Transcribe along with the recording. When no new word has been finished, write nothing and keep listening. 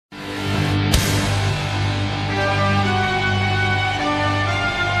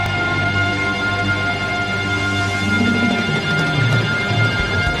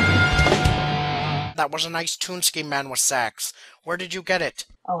that was a nice Toonski, man with sax. Where did you get it?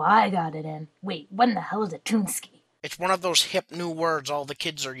 Oh, I got it in. Wait, what in the hell is a Toonski? It's one of those hip new words all the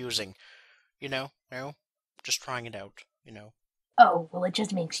kids are using. You know, just trying it out, Oh, well, it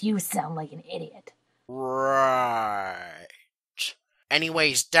just makes you sound like an idiot. Right.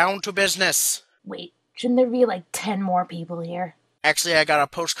 Anyways, down to business. Wait, shouldn't there be like 10 more people here? Actually, I got a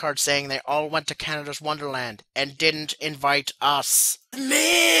postcard saying they all went to Canada's Wonderland and didn't invite us.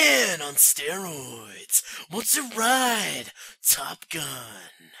 Man on steroids. What's a ride? Top Gun.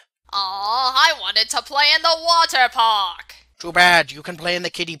 Aw, I wanted to play in the water park. Too bad, you can play in the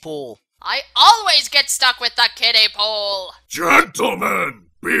kiddie pool. I always get stuck with the kiddie pool. Gentlemen,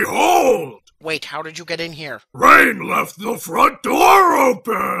 behold! Wait, how did you get in here? Rain left the front door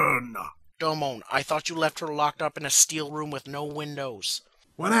open! Domon, I thought you left her locked up in a steel room with no windows.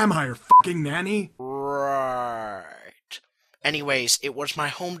 What am I, your fucking nanny? Right. Anyways, it was my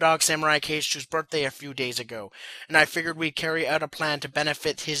home dog SamuraiKH2's birthday a few days ago, and I figured we'd carry out a plan to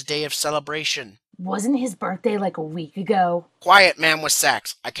benefit his day of celebration. Wasn't his birthday like a week ago? Quiet, man with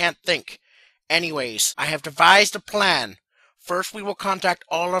sax. I can't think. Anyways, I have devised a plan. First, we will contact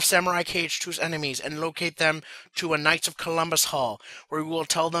all of SamuraiKH2's enemies and locate them to a Knights of Columbus Hall, where we will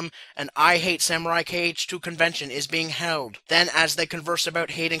tell them an I Hate SamuraiKH2 convention is being held. Then, as they converse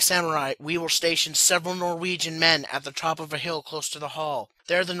about hating samurai, we will station several Norwegian men at the top of a hill close to the hall.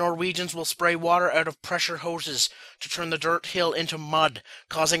 There, the Norwegians will spray water out of pressure hoses to turn the dirt hill into mud,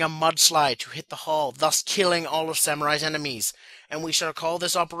 causing a mudslide to hit the hall, thus killing all of Samurai's enemies. And we shall call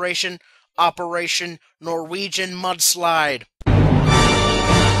this operation Operation Norwegian Mudslide.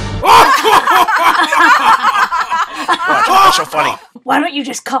 What? What's so funny? Why don't you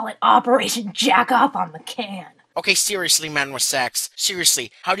just call it Operation Jack Off on the Can? Okay, seriously, man with sax.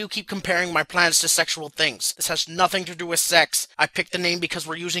 Seriously, how do you keep comparing my plans to sexual things? This has nothing to do with sex. I picked the name because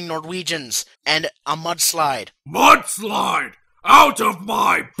we're using Norwegians. And a mudslide. Mudslide! Out of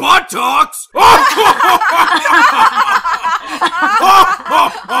my buttocks!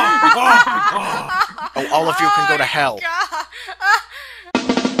 Oh, all of you can go to hell.